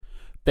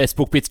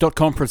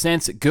BestBookBits.com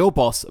presents Girl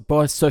Boss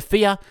by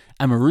Sophia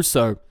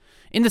Amoruso.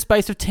 In the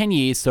space of 10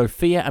 years,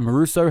 Sophia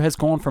Amoruso has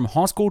gone from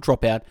high school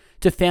dropout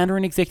to founder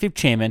and executive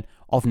chairman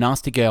of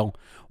Nasty Girl,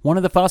 one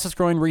of the fastest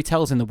growing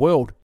retailers in the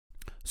world.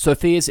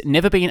 Sophia's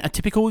never been a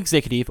typical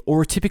executive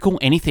or a typical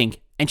anything,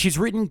 and she's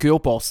written Girl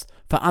Boss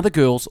for other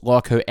girls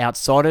like her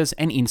outsiders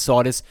and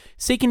insiders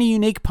seeking a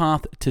unique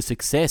path to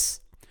success.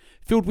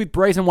 Filled with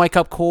brazen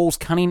wake-up calls,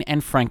 cunning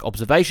and frank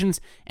observations,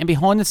 and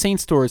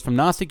behind-the-scenes stories from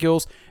Nasty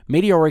Girl's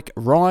meteoric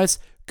rise,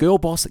 Girl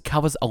Boss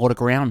covers a lot of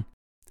ground.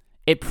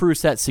 It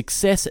proves that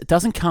success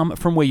doesn't come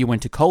from where you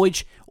went to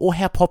college or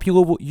how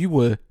popular you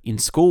were in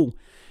school.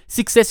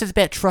 Success is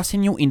about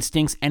trusting your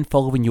instincts and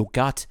following your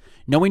gut,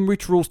 knowing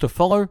which rules to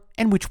follow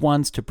and which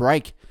ones to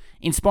break.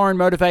 Inspiring,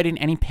 motivating,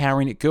 and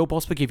empowering, Girl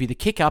Boss will give you the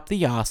kick up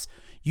the arse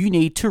you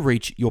need to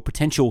reach your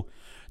potential.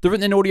 The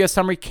written and audio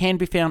summary can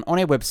be found on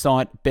our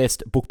website,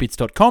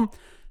 bestbookbits.com.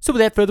 So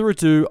without further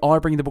ado, I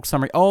bring you the book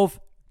summary of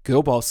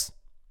Girl Boss.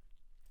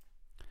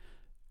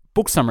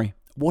 Book summary.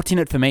 What's in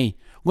it for me?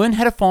 Learn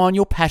how to find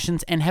your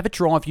passions and have it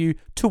drive you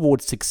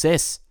towards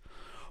success.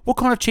 What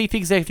kind of chief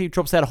executive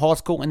drops out of high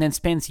school and then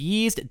spends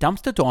years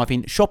dumpster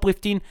diving,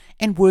 shoplifting,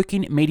 and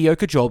working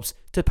mediocre jobs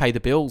to pay the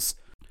bills?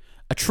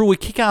 A truly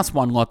kick-ass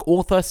one like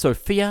author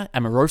Sophia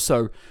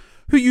Amoruso,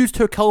 who used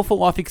her colourful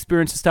life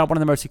experience to start one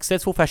of the most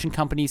successful fashion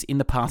companies in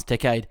the past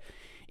decade.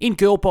 In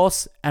Girl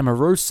Boss,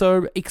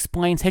 Amoruso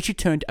explains how she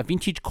turned a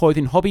vintage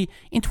clothing hobby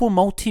into a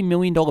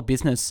multi-million-dollar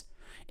business.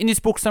 In this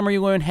book summary,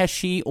 you learn how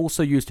she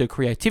also used her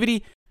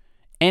creativity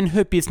and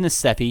her business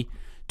savvy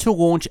to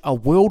launch a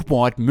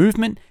worldwide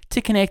movement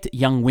to connect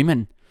young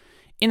women.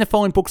 In the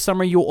following book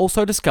summary, you'll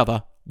also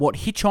discover what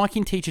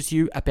hitchhiking teaches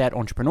you about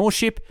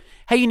entrepreneurship,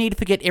 how you need to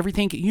forget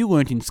everything you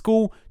learned in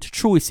school to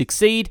truly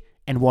succeed,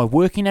 and why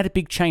working at a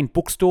big chain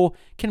bookstore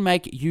can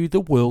make you the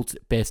world's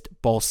best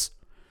boss.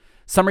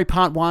 Summary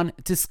Part 1,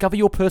 discover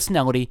your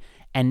personality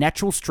and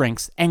natural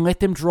strengths and let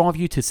them drive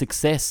you to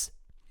success.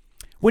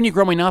 When you're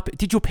growing up,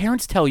 did your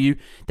parents tell you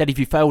that if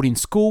you failed in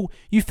school,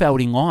 you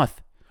failed in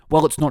life?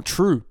 Well, it's not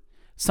true.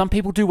 Some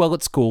people do well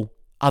at school,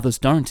 others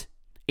don't.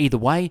 Either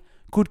way,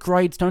 good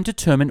grades don't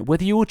determine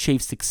whether you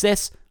achieve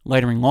success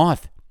later in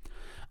life.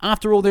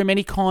 After all, there are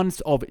many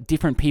kinds of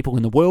different people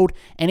in the world,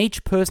 and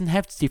each person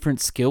has different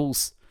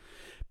skills.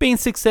 Being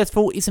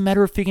successful is a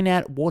matter of figuring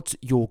out what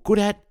you're good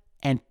at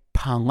and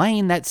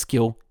parlaying that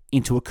skill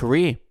into a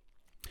career.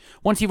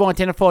 Once you've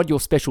identified your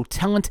special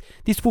talent,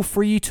 this will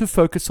free you to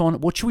focus on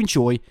what you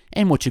enjoy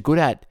and what you're good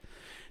at.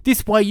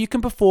 This way you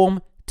can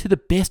perform to the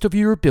best of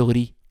your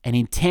ability and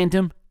in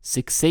tandem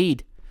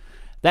succeed.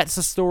 That's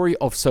the story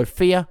of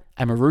Sophia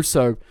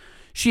Amoruso.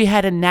 She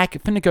had a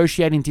knack for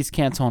negotiating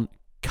discounts on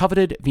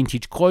coveted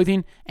vintage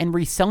clothing and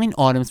reselling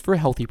items for a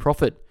healthy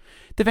profit.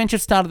 The venture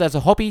started as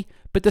a hobby,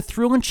 but the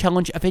thrill and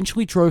challenge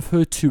eventually drove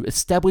her to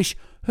establish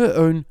her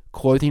own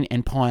clothing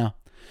empire.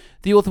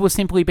 The author was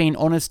simply being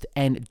honest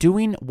and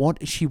doing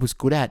what she was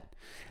good at.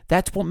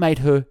 That's what made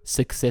her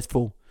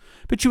successful.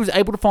 But she was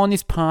able to find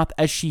this path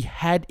as she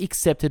had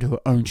accepted her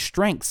own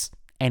strengths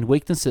and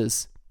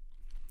weaknesses.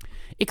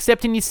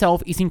 Accepting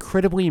yourself is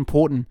incredibly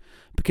important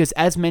because,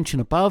 as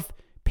mentioned above,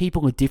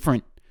 people are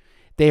different.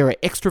 There are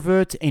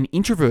extroverts and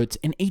introverts,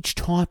 and each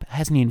type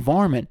has an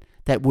environment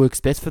that works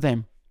best for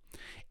them.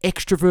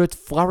 Extroverts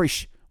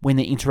flourish when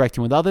they're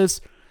interacting with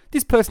others.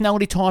 This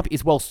personality type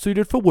is well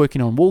suited for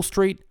working on Wall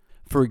Street,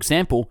 for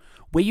example,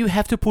 where you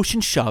have to push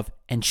and shove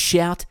and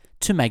shout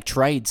to make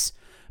trades.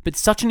 But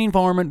such an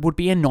environment would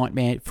be a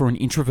nightmare for an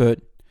introvert.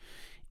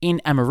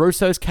 In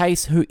Amoruso's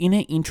case, her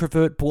inner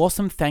introvert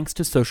blossomed thanks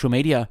to social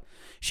media.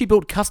 She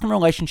built custom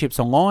relationships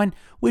online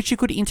where she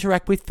could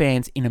interact with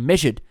fans in a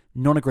measured,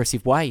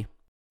 non-aggressive way.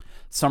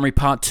 Summary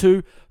Part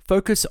 2,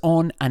 focus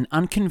on an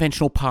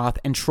unconventional path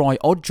and try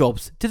odd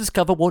jobs to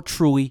discover what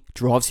truly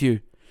drives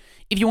you.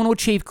 If you want to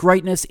achieve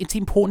greatness, it's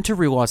important to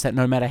realize that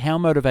no matter how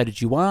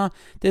motivated you are,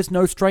 there's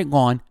no straight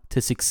line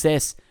to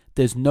success.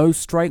 There's no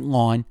straight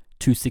line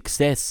to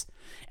success.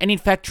 And in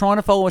fact, trying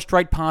to follow a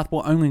straight path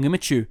will only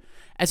limit you,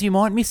 as you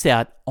might miss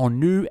out on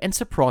new and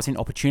surprising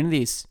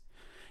opportunities.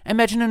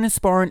 Imagine an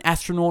aspiring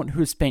astronaut who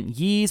has spent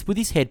years with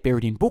his head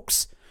buried in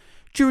books.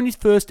 During his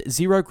first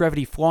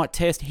zero-gravity flight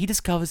test, he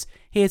discovers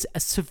he has a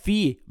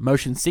severe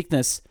motion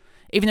sickness.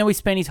 Even though he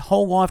spent his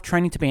whole life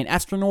training to be an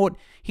astronaut,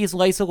 his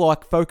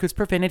laser-like focus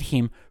prevented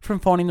him from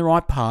finding the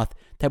right path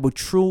that would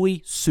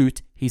truly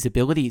suit his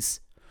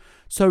abilities.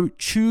 So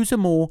choose a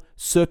more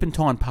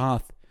serpentine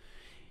path.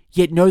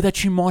 Yet know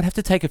that you might have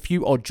to take a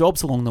few odd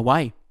jobs along the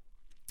way.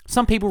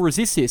 Some people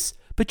resist this,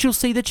 but you'll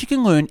see that you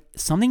can learn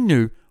something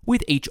new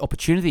with each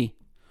opportunity.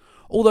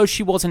 Although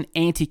she was an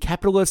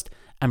anti-capitalist,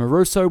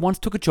 Amoruso once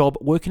took a job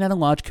working at a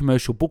large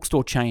commercial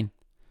bookstore chain.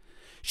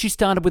 She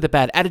started with a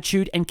bad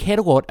attitude and cared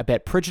a lot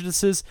about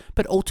prejudices,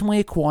 but ultimately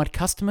acquired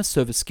customer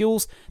service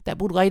skills that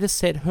would later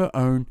set her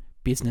own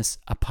business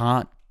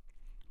apart.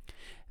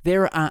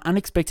 There are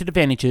unexpected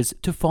advantages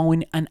to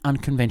following an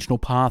unconventional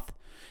path.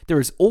 There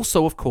is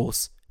also, of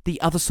course, the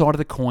other side of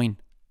the coin,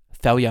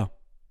 failure.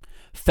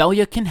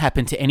 Failure can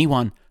happen to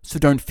anyone, so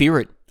don't fear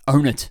it,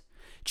 own it.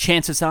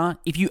 Chances are,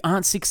 if you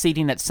aren't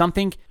succeeding at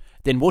something,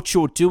 then what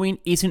you're doing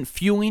isn't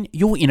fueling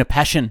your inner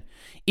passion.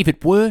 If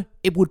it were,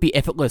 it would be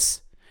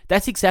effortless.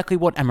 That's exactly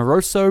what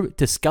Amoruso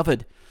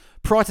discovered.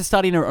 Prior to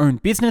starting her own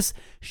business,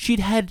 she'd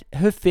had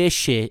her fair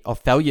share of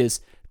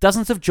failures,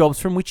 dozens of jobs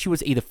from which she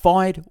was either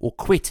fired or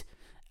quit.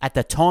 At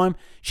that time,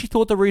 she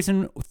thought the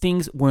reason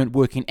things weren't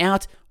working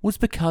out was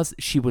because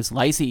she was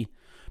lazy.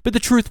 But the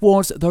truth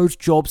was, those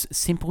jobs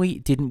simply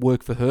didn't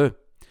work for her.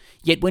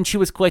 Yet when she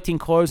was collecting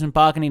clothes and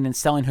bargaining and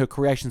selling her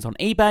creations on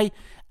eBay,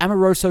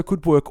 Amoruso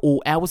could work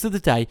all hours of the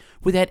day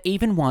without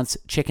even once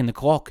checking the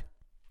clock.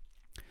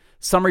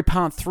 Summary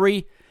part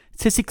 3.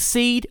 To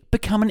succeed,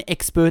 become an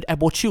expert at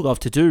what you love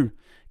to do.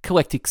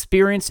 Collect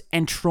experience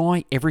and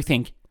try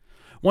everything.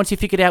 Once you've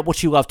figured out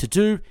what you love to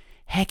do,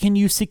 how can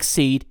you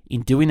succeed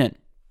in doing it?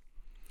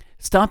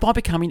 Start by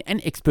becoming an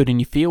expert in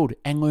your field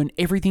and learn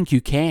everything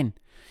you can.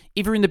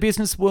 If you're in the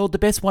business world, the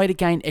best way to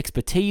gain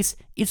expertise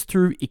is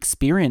through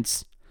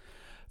experience.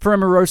 For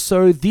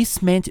Amoruso,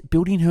 this meant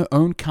building her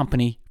own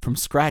company from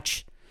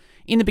scratch.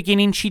 In the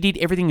beginning, she did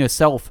everything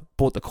herself,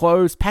 bought the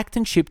clothes, packed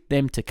and shipped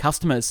them to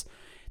customers.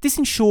 This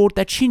ensured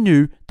that she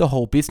knew the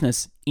whole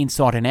business,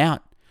 inside and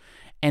out.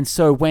 And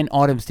so when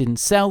items didn't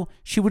sell,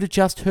 she would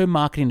adjust her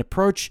marketing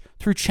approach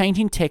through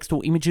changing text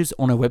or images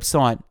on her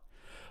website.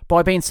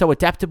 By being so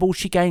adaptable,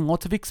 she gained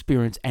lots of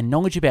experience and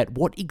knowledge about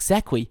what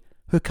exactly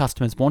her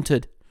customers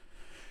wanted.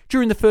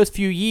 During the first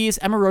few years,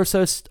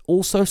 Amoruso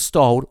also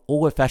styled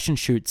all her fashion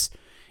shoots.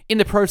 In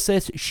the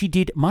process, she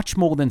did much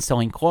more than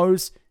selling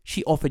clothes.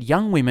 She offered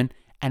young women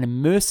an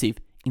immersive,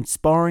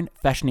 inspiring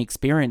fashion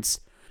experience.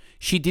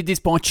 She did this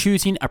by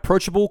choosing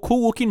approachable,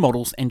 cool-looking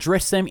models and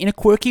dressed them in a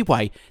quirky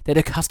way that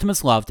her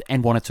customers loved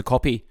and wanted to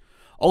copy.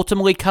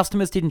 Ultimately,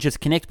 customers didn't just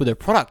connect with her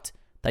product,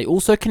 they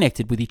also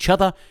connected with each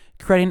other,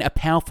 creating a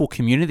powerful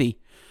community.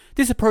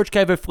 This approach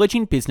gave her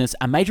fledgling business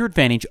a major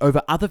advantage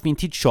over other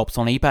vintage shops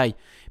on eBay,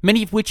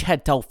 many of which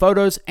had dull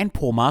photos and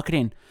poor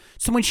marketing.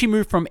 So when she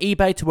moved from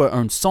eBay to her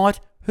own site,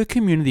 her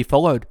community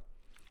followed.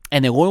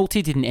 And their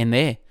loyalty didn't end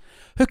there.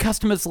 Her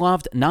customers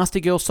loved Nasty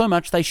Girl so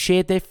much they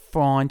shared their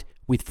find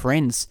with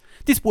friends.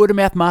 This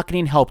word-of-mouth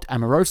marketing helped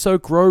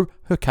Amoruso grow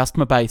her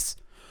customer base.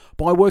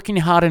 By working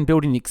hard and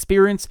building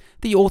experience,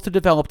 the author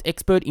developed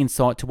expert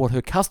insight to what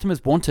her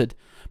customers wanted.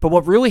 But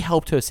what really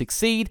helped her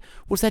succeed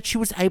was that she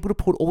was able to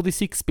put all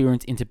this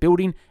experience into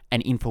building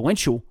an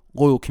influential,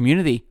 loyal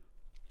community.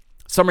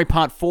 Summary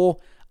part 4.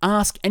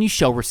 Ask and you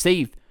shall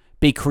receive.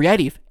 Be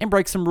creative and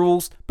break some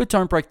rules, but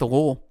don't break the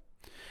law.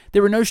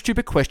 There are no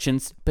stupid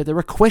questions, but there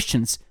are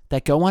questions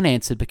that go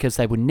unanswered because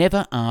they were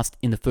never asked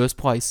in the first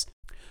place.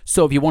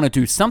 So if you want to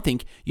do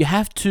something, you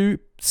have to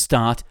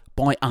start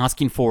by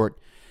asking for it.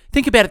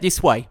 Think about it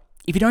this way.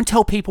 If you don't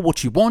tell people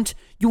what you want,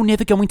 you're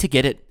never going to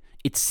get it.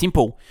 It's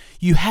simple.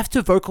 You have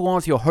to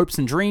vocalize your hopes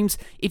and dreams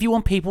if you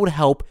want people to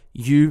help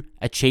you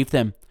achieve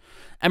them.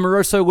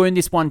 Amoruso learned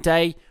this one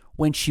day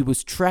when she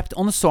was trapped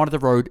on the side of the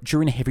road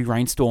during a heavy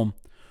rainstorm.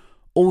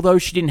 Although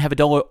she didn't have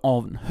 $1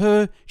 on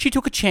her, she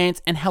took a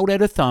chance and held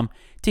out her thumb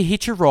to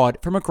hitch a ride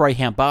from a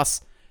Greyhound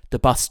bus. The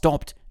bus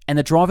stopped and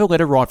the driver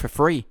let her ride for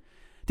free.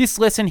 This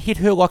lesson hit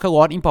her like a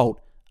lightning bolt.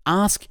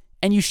 Ask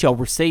and you shall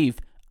receive.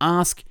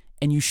 Ask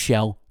and you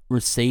shall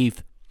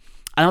receive.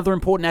 Another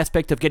important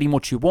aspect of getting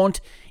what you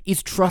want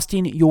is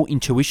trusting your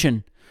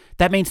intuition.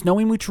 That means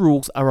knowing which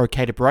rules are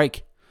okay to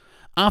break.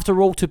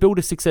 After all, to build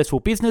a successful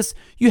business,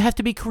 you have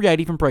to be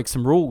creative and break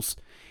some rules.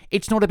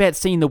 It's not about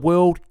seeing the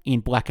world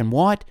in black and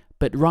white,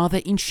 but rather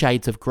in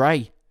shades of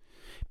grey.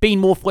 Being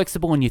more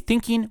flexible in your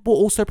thinking will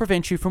also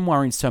prevent you from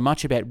worrying so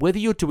much about whether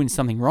you're doing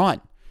something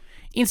right.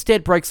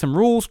 Instead, break some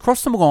rules,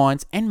 cross some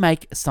lines, and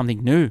make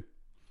something new.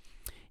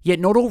 Yet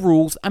not all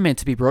rules are meant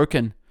to be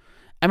broken.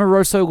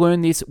 Amoruso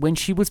learned this when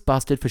she was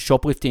busted for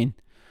shoplifting.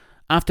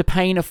 After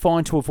paying a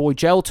fine to avoid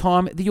jail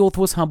time, the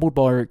author was humbled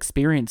by her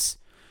experience.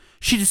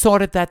 She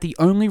decided that the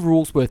only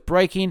rules worth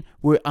breaking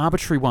were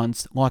arbitrary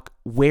ones, like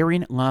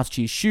wearing last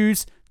year's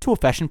shoes to a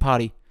fashion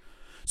party.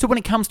 So when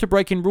it comes to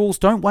breaking rules,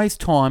 don't waste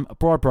time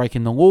by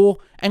breaking the law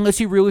unless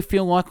you really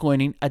feel like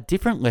learning a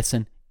different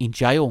lesson in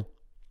jail.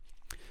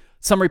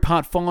 Summary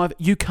part 5.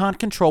 You can't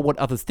control what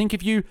others think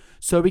of you,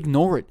 so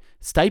ignore it.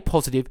 Stay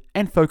positive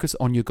and focus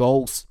on your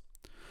goals.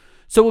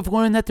 So we've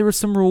learned that there are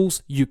some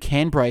rules you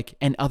can break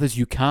and others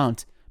you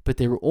can't, but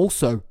there are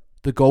also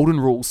the golden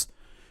rules.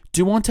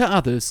 Do unto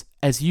others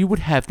as you would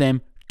have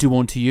them do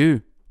unto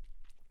you.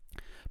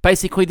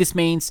 Basically, this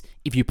means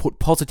if you put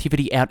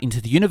positivity out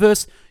into the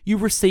universe, you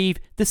receive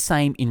the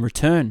same in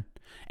return.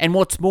 And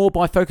what's more,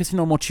 by focusing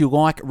on what you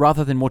like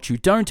rather than what you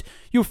don't,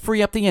 you'll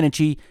free up the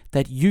energy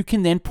that you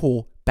can then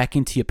pour back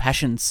into your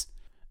passions.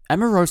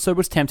 Amoruso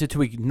was tempted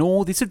to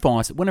ignore this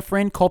advice when a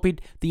friend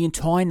copied the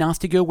entire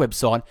Nasty Girl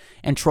website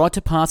and tried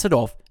to pass it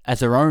off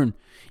as her own.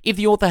 If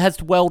the author had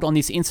dwelled on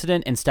this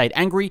incident and stayed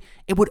angry,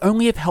 it would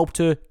only have helped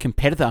her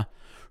competitor,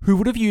 who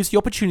would have used the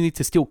opportunity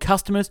to steal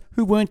customers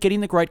who weren't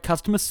getting the great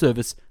customer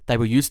service they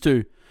were used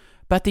to.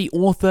 But the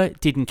author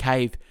didn't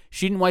cave.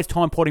 She didn't waste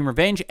time plotting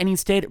revenge and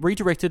instead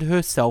redirected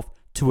herself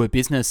to her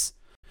business.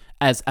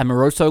 As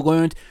Amoruso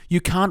learned,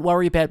 you can't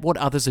worry about what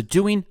others are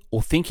doing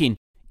or thinking.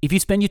 If you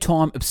spend your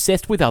time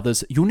obsessed with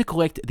others, you'll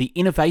neglect the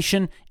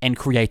innovation and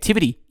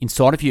creativity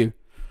inside of you.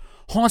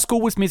 High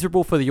school was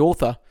miserable for the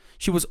author.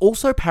 She was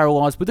also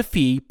paralyzed with a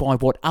fear by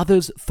what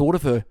others thought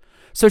of her.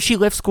 So she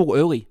left school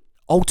early.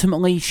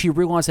 Ultimately, she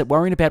realized that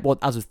worrying about what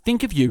others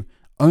think of you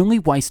only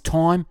wastes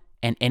time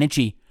and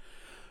energy.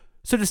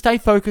 So to stay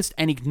focused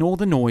and ignore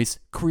the noise,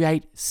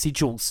 create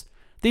sigils.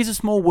 These are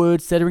small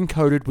words that are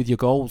encoded with your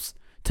goals.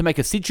 To make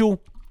a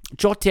sigil,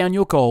 jot down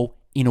your goal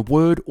in a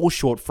word or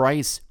short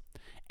phrase,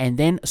 and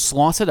then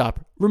slice it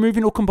up,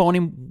 removing or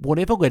combining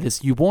whatever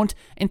letters you want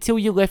until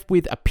you're left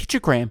with a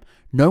pictogram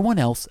no one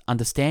else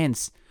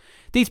understands.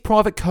 These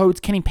private codes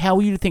can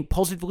empower you to think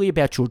positively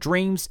about your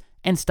dreams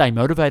and stay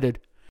motivated.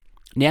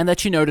 Now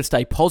that you know to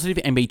stay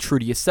positive and be true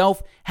to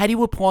yourself, how do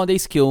you apply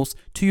these skills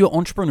to your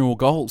entrepreneurial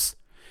goals?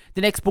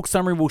 The next book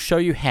summary will show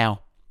you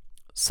how.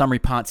 Summary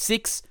Part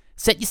 6,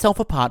 set yourself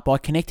apart by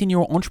connecting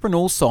your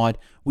entrepreneurial side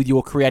with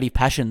your creative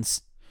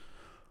passions.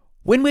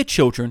 When we're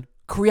children,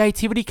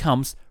 creativity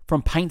comes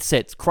from paint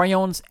sets,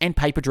 crayons, and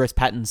paper dress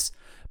patterns.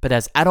 But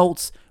as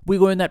adults, we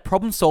learn that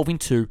problem solving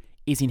too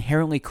is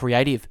inherently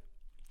creative.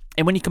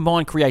 And when you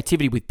combine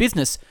creativity with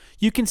business,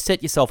 you can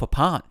set yourself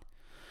apart.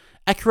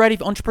 A creative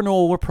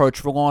entrepreneurial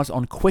approach relies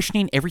on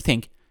questioning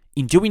everything.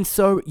 In doing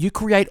so, you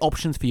create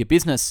options for your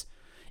business.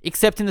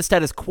 Accepting the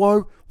status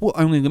quo will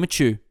only limit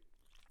you.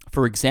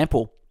 For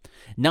example,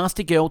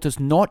 Nasty Girl does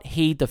not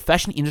heed the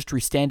fashion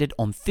industry standard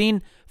on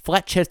thin,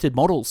 flat-chested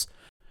models.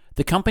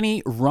 The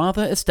company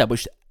rather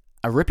established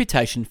a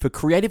reputation for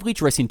creatively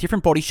dressing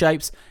different body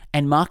shapes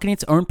and marketing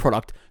its own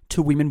product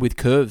to women with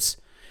curves.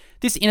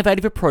 This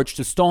innovative approach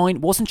to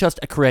styling wasn't just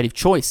a creative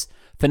choice.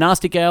 For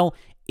Nasty Girl,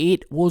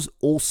 it was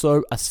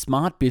also a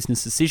smart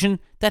business decision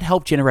that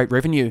helped generate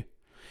revenue.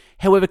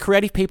 However,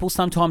 creative people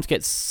sometimes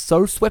get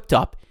so swept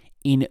up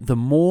in the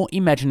more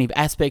imaginative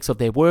aspects of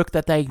their work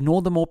that they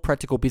ignore the more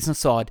practical business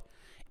side.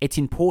 It's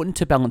important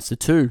to balance the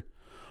two.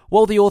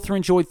 While the author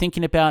enjoyed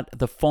thinking about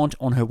the font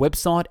on her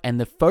website and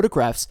the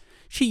photographs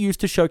she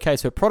used to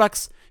showcase her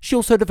products, she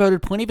also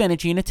devoted plenty of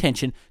energy and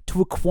attention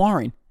to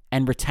acquiring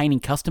and retaining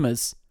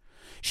customers.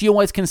 She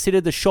always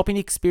considered the shopping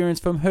experience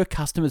from her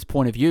customer's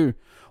point of view,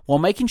 while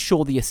making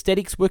sure the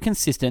aesthetics were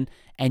consistent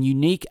and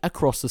unique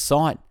across the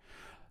site.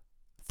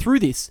 Through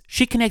this,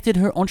 she connected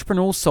her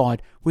entrepreneurial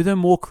side with her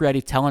more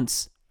creative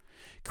talents.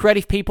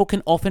 Creative people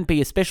can often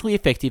be especially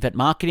effective at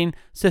marketing,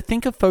 so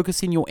think of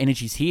focusing your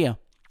energies here.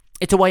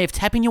 It's a way of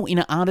tapping your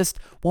inner artist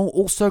while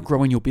also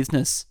growing your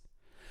business.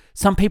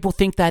 Some people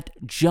think that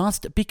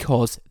just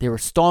because they're a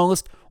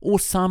stylist or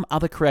some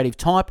other creative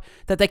type,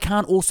 that they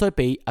can't also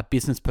be a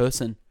business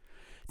person.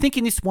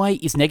 Thinking this way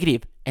is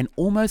negative and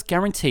almost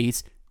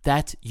guarantees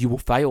that you will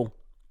fail.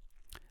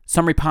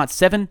 Summary Part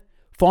 7,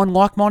 find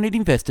like-minded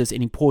investors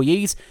and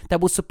employees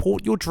that will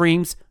support your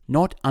dreams,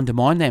 not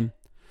undermine them.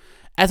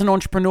 As an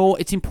entrepreneur,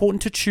 it's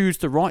important to choose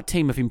the right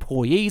team of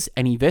employees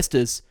and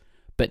investors.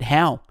 But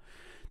how?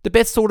 The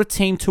best sort of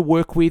team to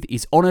work with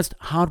is honest,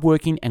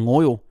 hardworking, and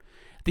loyal.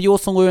 They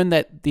also learned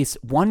that this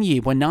one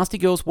year when Nasty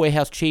Girl's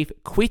warehouse chief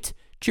quit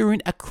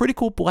during a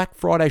critical Black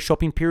Friday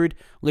shopping period,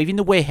 leaving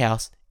the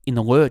warehouse in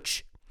the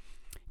lurch.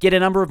 Yet a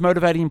number of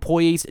motivated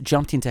employees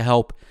jumped in to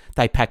help.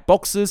 They packed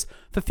boxes,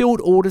 fulfilled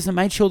orders, and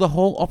made sure the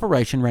whole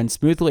operation ran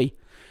smoothly.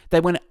 They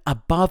went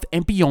above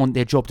and beyond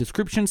their job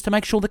descriptions to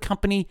make sure the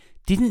company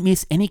didn't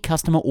miss any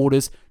customer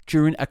orders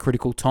during a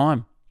critical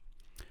time.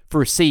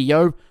 For a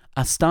CEO,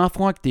 a staff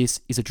like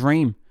this is a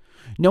dream.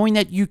 Knowing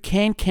that you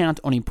can count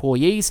on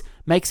employees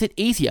makes it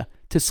easier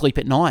to sleep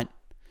at night.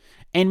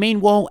 And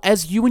meanwhile,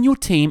 as you and your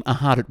team are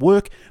hard at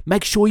work,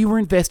 make sure your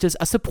investors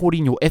are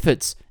supporting your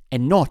efforts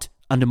and not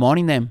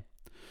undermining them.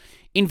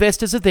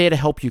 Investors are there to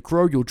help you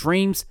grow your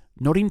dreams,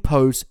 not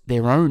impose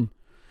their own.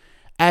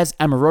 As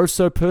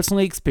Amoruso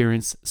personally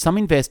experienced, some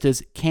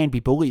investors can be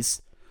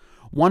bullies.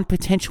 One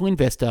potential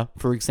investor,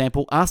 for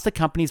example, asked the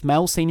company's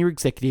male senior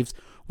executives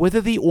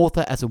whether the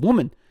author, as a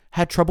woman,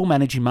 had trouble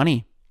managing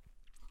money.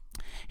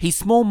 His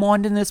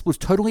small-mindedness was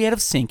totally out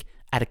of sync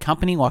at a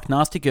company like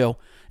Nasty Girl,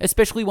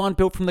 especially one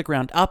built from the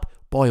ground up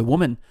by a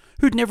woman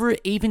who'd never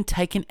even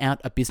taken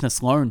out a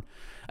business loan.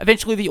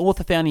 Eventually, the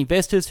author found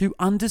investors who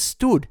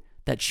understood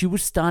that she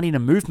was starting a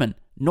movement,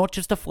 not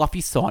just a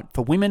fluffy site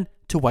for women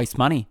to waste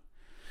money.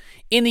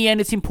 In the end,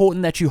 it's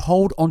important that you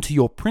hold onto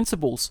your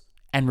principles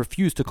and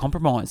refuse to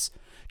compromise,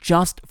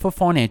 just for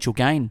financial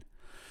gain.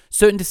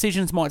 Certain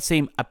decisions might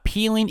seem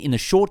appealing in the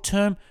short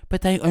term,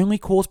 but they only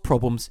cause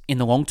problems in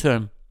the long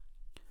term.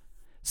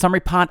 Summary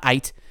Part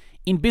 8.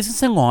 In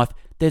business and life,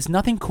 there's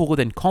nothing cooler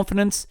than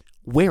confidence.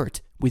 Wear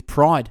it with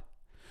pride.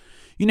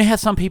 You know how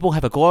some people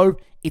have a glow?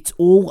 It's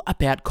all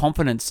about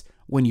confidence.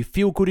 When you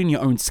feel good in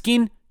your own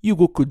skin, you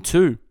look good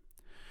too.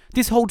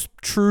 This holds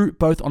true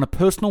both on a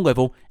personal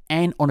level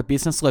and on a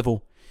business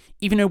level.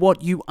 If you know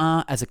what you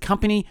are as a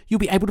company, you'll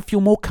be able to feel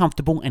more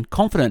comfortable and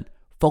confident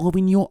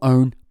following your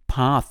own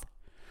path.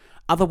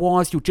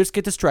 Otherwise, you'll just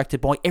get distracted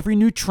by every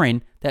new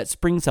trend that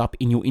springs up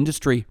in your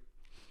industry.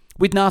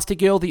 With Nasty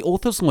Girl, the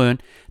authors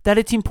learn that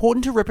it's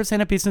important to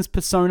represent a business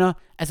persona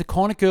as a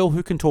kind of girl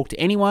who can talk to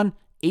anyone,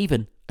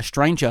 even a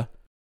stranger.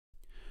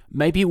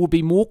 Maybe it would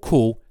be more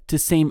cool to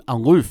seem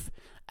aloof,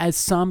 as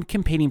some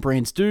competing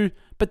brands do,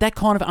 but that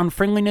kind of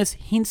unfriendliness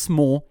hints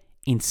more,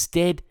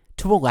 instead,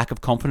 to a lack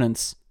of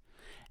confidence.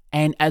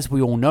 And as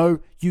we all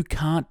know, you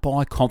can't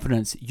buy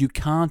confidence. You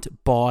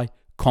can't buy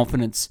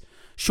confidence.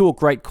 Sure,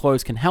 great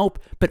clothes can help,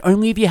 but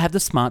only if you have the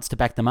smarts to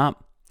back them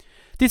up.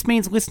 This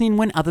means listening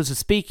when others are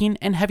speaking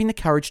and having the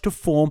courage to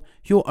form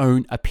your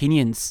own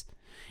opinions.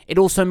 It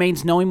also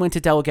means knowing when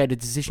to delegate a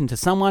decision to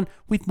someone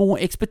with more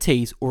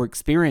expertise or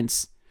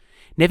experience.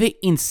 Never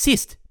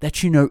insist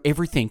that you know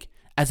everything,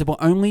 as it will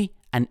only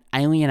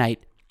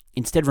alienate.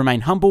 Instead,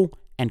 remain humble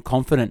and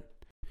confident.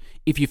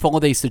 If you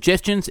follow these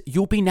suggestions,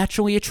 you'll be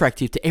naturally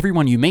attractive to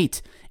everyone you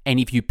meet, and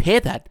if you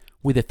pair that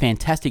with a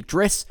fantastic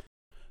dress,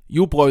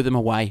 you'll blow them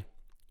away.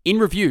 In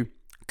review,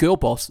 Girl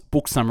Boss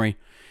book summary.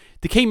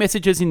 The key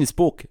messages in this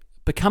book: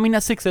 becoming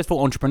a successful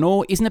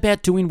entrepreneur isn't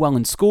about doing well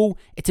in school,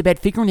 it's about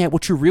figuring out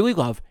what you really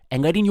love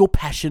and letting your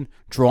passion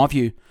drive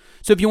you.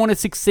 So if you want to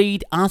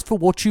succeed, ask for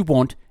what you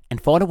want and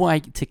find a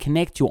way to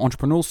connect your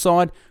entrepreneurial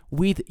side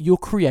with your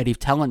creative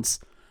talents.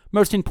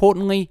 Most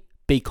importantly,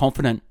 be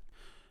confident.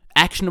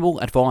 Actionable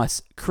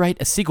advice: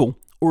 create a sigil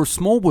or a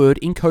small word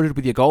encoded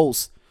with your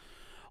goals.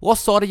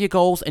 Lost sight of your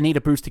goals and need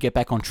a boost to get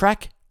back on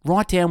track?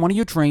 Write down one of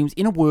your dreams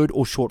in a word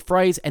or short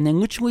phrase and then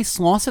literally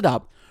slice it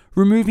up,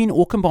 removing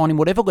or combining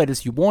whatever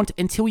letters you want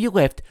until you're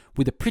left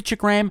with a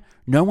pictogram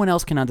no one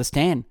else can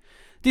understand.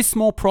 This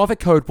small private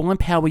code will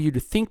empower you to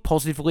think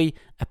positively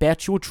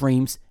about your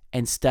dreams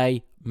and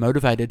stay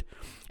motivated.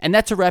 And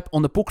that's a wrap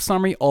on the book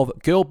summary of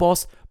Girl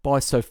Boss by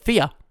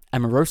Sophia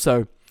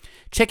Amoruso.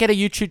 Check out our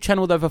YouTube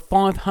channel with over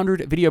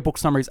 500 video book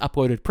summaries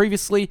uploaded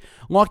previously.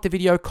 Like the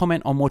video,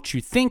 comment on what you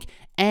think,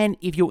 and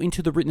if you're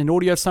into the written and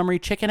audio summary,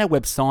 check out our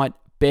website,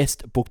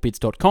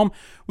 bestbookbits.com,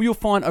 where you'll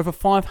find over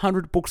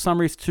 500 book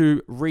summaries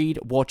to read,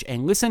 watch,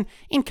 and listen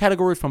in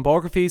categories from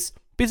biographies,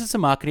 business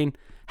and marketing,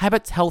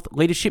 habits, health,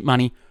 leadership,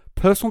 money,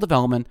 personal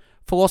development,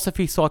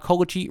 philosophy,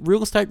 psychology,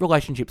 real estate,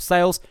 relationship,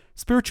 sales,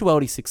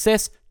 spirituality,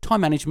 success, time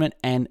management,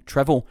 and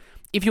travel.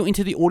 If you're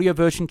into the audio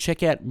version,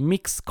 check out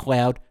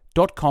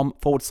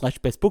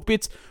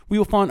mixcloud.com/bestbookbits, where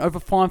you'll find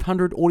over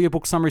 500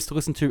 audiobook summaries to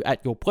listen to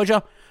at your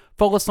pleasure.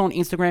 Follow us on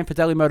Instagram for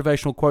daily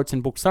motivational quotes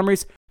and book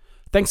summaries.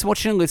 Thanks for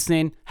watching and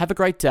listening. Have a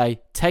great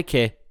day. Take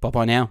care.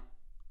 Bye-bye now.